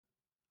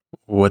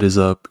What is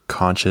up,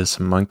 conscious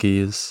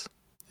monkeys?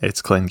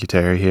 It's Clayton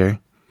Gutera here,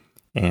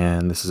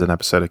 and this is an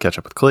episode of Catch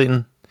Up with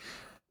Clayton.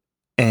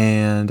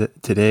 And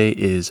today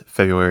is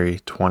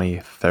February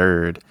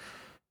 23rd.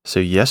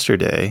 So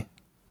yesterday,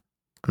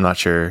 I'm not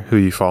sure who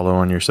you follow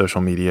on your social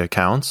media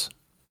accounts,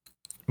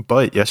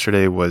 but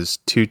yesterday was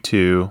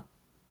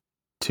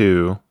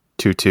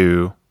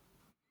 22222,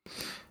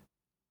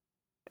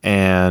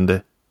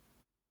 and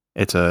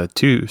it's a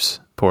twos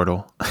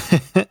portal,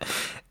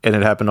 and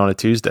it happened on a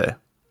Tuesday.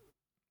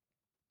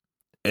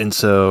 And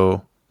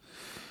so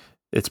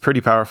it's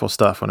pretty powerful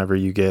stuff whenever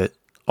you get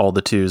all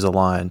the twos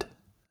aligned.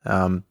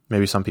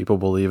 Maybe some people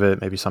believe it,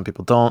 maybe some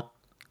people don't.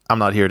 I'm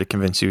not here to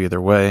convince you either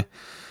way.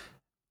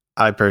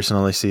 I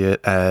personally see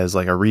it as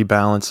like a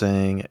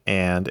rebalancing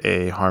and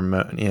a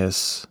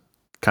harmonious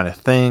kind of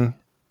thing.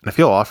 And I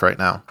feel off right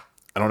now.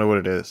 I don't know what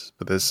it is,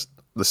 but the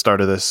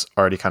start of this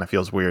already kind of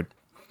feels weird.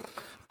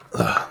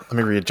 Let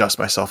me readjust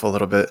myself a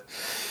little bit.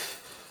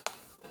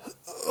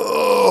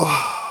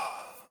 Oh.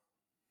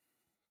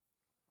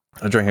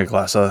 I drank a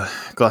glass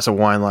of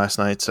wine last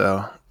night,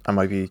 so I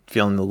might be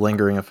feeling the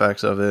lingering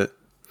effects of it.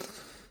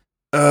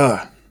 All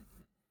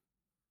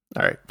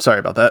right, sorry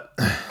about that.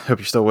 Hope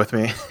you're still with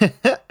me.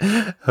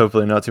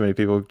 Hopefully not too many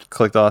people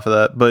clicked off of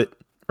that, but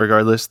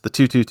regardless, the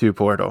 222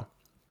 portal.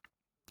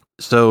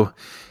 So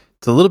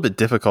it's a little bit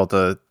difficult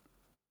to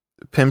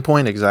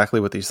pinpoint exactly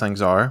what these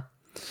things are.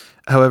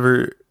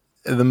 However,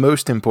 the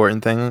most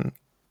important thing,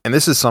 and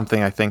this is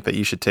something I think that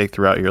you should take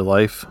throughout your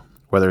life,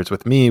 whether it's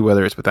with me,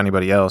 whether it's with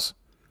anybody else.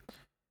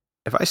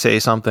 If I say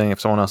something, if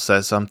someone else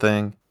says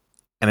something,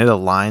 and it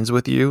aligns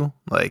with you,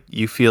 like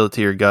you feel it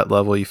to your gut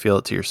level, you feel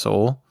it to your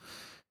soul,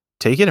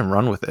 take it and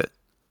run with it.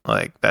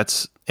 Like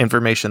that's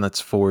information that's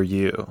for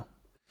you.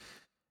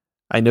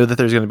 I know that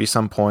there's going to be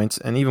some points,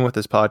 and even with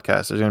this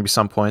podcast, there's going to be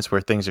some points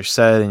where things are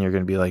said and you're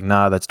going to be like,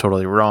 nah, that's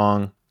totally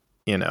wrong.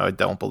 I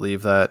don't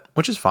believe that,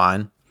 which is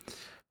fine.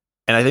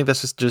 And I think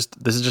this is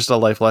just a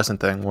life lesson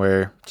thing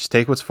where just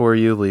take what's for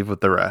you, leave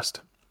with the rest.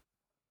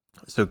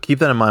 So keep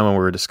that in mind when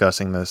we're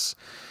discussing this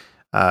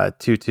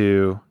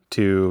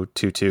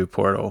 22222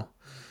 portal.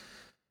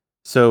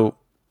 So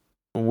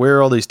where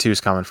are all these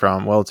twos coming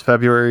from? Well, it's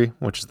February,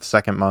 which is the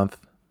second month.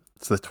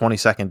 It's the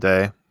 22nd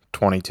day,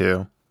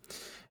 22,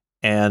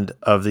 and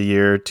of the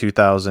year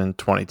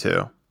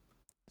 2022.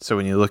 So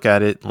when you look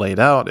at it laid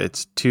out,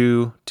 it's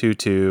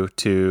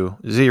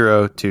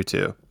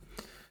 2222022.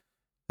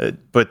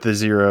 But the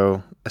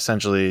zero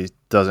essentially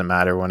doesn't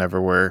matter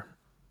whenever we're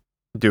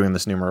doing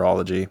this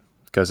numerology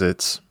because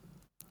it's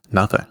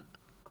nothing.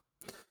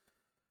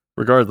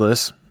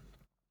 Regardless,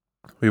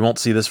 we won't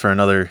see this for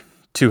another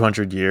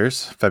 200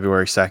 years,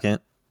 February 2nd,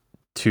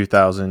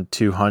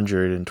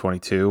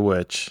 2222,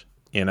 which,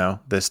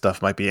 this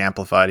stuff might be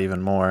amplified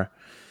even more.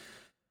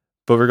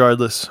 But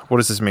regardless, what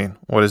does this mean?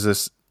 What does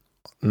this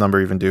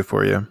number even do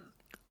for you?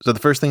 So the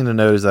first thing to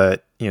note is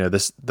that,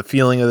 the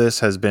feeling of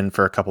this has been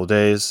for a couple of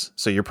days.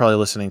 So you're probably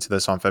listening to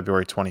this on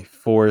February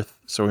 24th.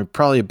 So we're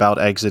probably about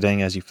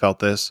exiting as you felt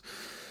this.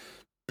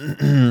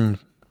 But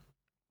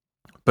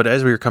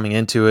as we were coming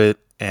into it,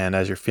 and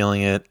as you're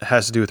feeling it, it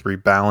has to do with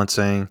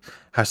rebalancing,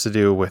 has to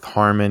do with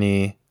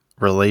harmony,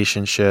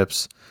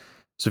 relationships.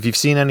 So if you've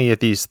seen any of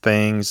these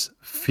things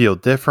feel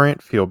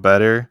different, feel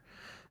better,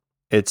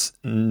 it's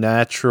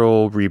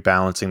natural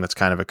rebalancing that's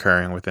kind of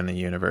occurring within the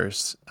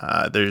universe.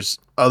 There's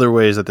other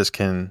ways that this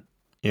can,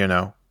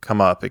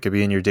 come up. It could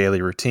be in your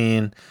daily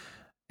routine.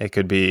 It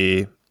could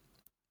be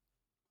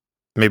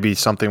maybe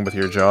something with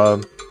your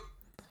job.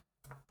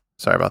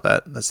 Sorry about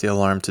that. That's the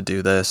alarm to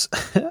do this.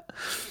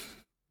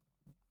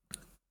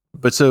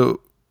 But so,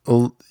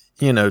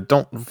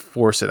 don't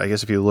force it. I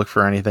guess if you look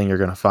for anything, you're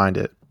going to find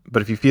it.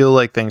 But if you feel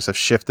like things have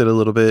shifted a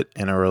little bit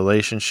in a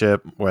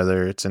relationship,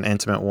 whether it's an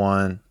intimate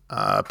one,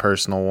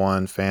 personal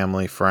one,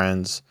 family,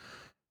 friends,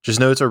 just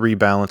know it's a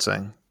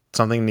rebalancing.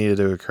 Something needed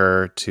to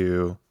occur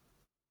to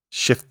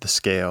shift the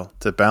scale,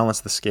 to balance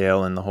the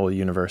scale in the whole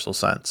universal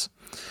sense.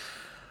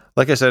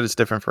 Like I said, it's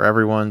different for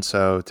everyone,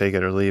 so take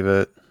it or leave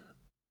it.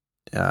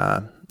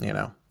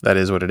 That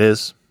is what it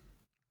is.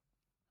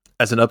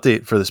 As an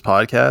update for this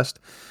podcast,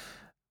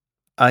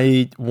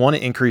 I want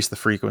to increase the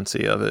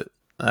frequency of it.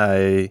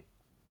 I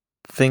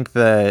think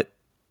that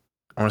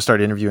I want to start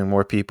interviewing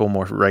more people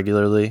more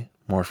regularly,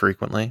 more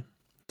frequently.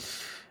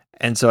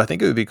 And so I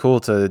think it would be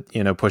cool to,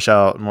 push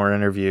out more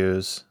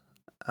interviews,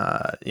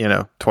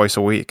 twice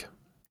a week.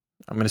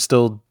 I'm going to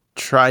still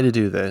try to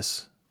do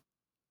this.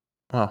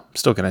 Well, I'm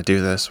still going to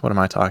do this. What am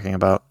I talking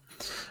about?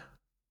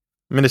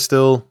 I'm going to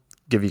still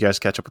give you guys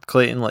Catch Up with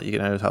Clayton, let you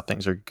know how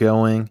things are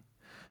going.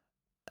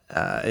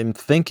 I'm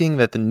thinking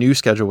that the new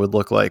schedule would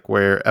look like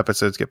where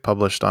episodes get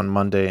published on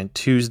Monday and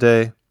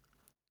Tuesday,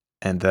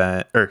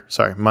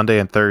 Monday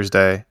and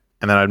Thursday,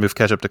 and then I'd move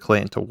Catch Up to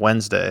Clayton to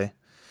Wednesday.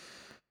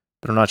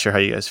 But I'm not sure how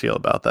you guys feel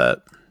about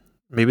that.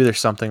 Maybe there's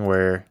something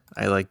where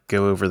I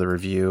go over the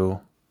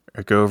review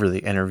or go over the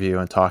interview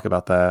and talk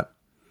about that.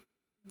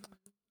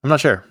 I'm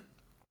not sure.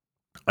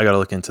 I got to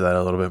look into that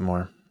a little bit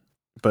more.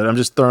 But I'm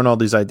just throwing all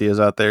these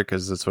ideas out there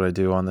because that's what I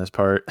do on this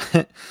part.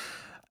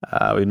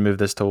 We'd move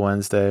this to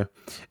Wednesday.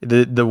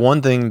 The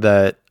one thing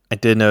that I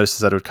did notice is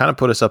that it would kind of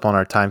put us up on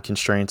our time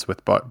constraints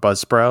with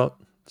Buzzsprout.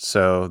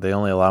 So they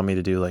only allow me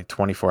to do like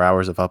 24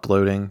 hours of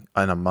uploading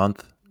in a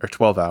month, or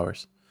 12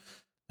 hours.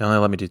 They only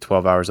let me do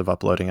 12 hours of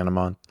uploading in a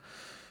month,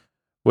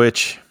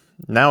 which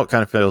now it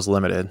kind of feels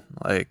limited.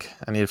 Like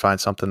I need to find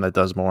something that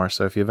does more.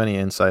 So if you have any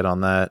insight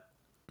on that,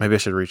 maybe I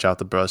should reach out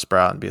to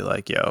Buzzsprout and be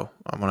like, yo,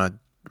 I want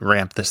to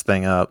ramp this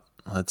thing up.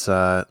 Let's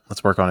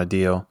work on a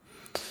deal.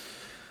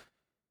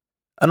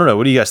 I don't know.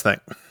 What do you guys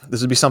think? This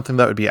would be something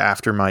that would be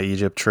after my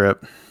Egypt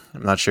trip.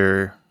 I'm not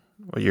sure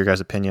what your guys'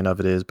 opinion of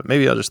it is, but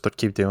maybe I'll just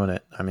keep doing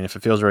it. I mean, if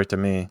it feels right to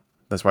me,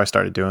 that's why I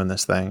started doing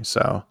this thing.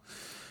 So,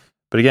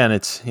 but again,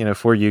 it's,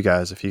 for you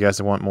guys. If you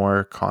guys want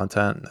more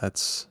content,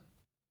 that's,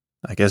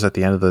 I guess, at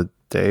the end of the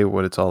day,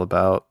 what it's all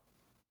about.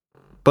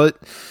 But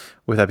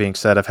with that being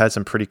said, I've had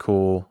some pretty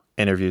cool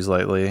interviews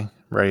lately,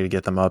 ready to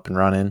get them up and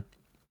running.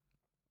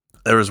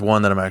 There was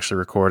one that I'm actually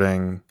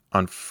recording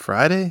on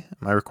Friday.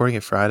 Am I recording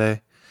it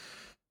Friday?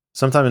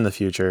 Sometime in the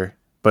future,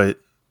 but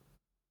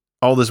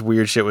all this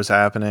weird shit was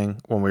happening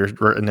when we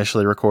were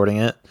initially recording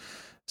it.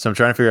 So I'm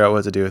trying to figure out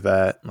what to do with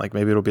that. Like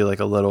maybe it'll be like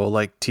a little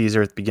like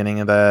teaser at the beginning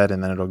of that,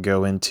 and then it'll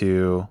go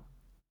into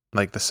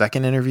like the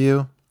second interview.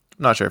 I'm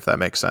not sure if that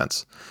makes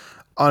sense.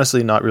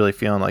 Honestly, not really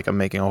feeling like I'm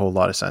making a whole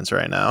lot of sense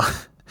right now.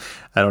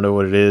 I don't know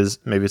what it is.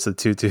 Maybe it's the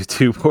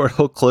 222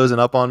 portal closing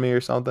up on me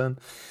or something.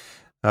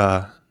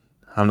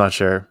 I'm not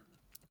sure.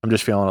 I'm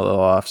just feeling a little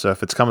off. So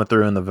if it's coming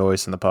through in the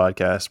voice in the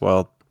podcast,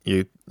 well,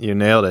 you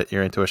nailed it.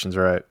 Your intuition's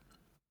right.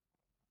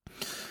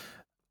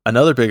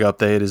 Another big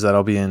update is that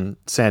I'll be in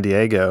San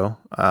Diego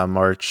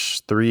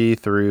March 3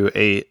 through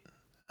 8.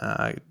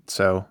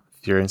 So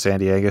if you're in San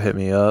Diego, hit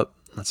me up.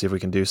 Let's see if we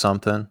can do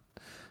something.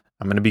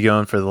 I'm going to be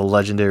going for the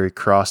legendary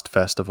Crossed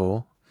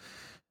Festival.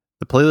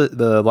 The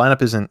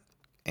lineup isn't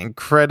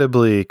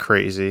incredibly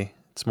crazy.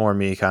 It's more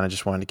me kind of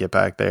just wanting to get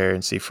back there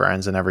and see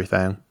friends and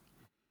everything.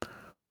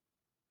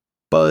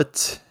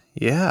 But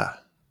yeah,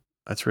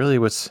 that's really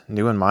what's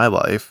new in my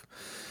life.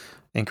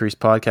 Increased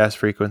podcast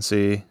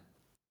frequency,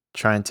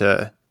 trying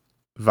to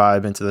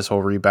vibe into this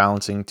whole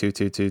rebalancing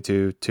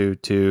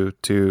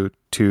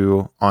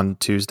 2 on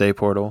Tuesday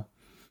portal.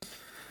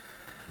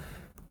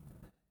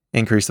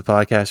 Increase the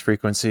podcast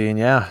frequency, and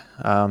yeah,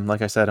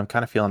 like I said, I'm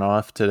kind of feeling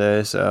off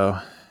today, so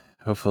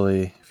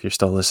hopefully if you're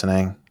still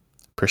listening,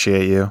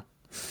 appreciate you.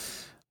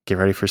 Get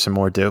ready for some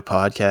more dope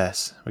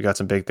podcasts. We got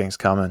some big things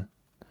coming.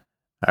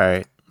 All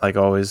right, like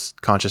always,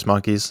 conscious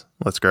monkeys,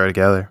 let's grow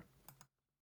together.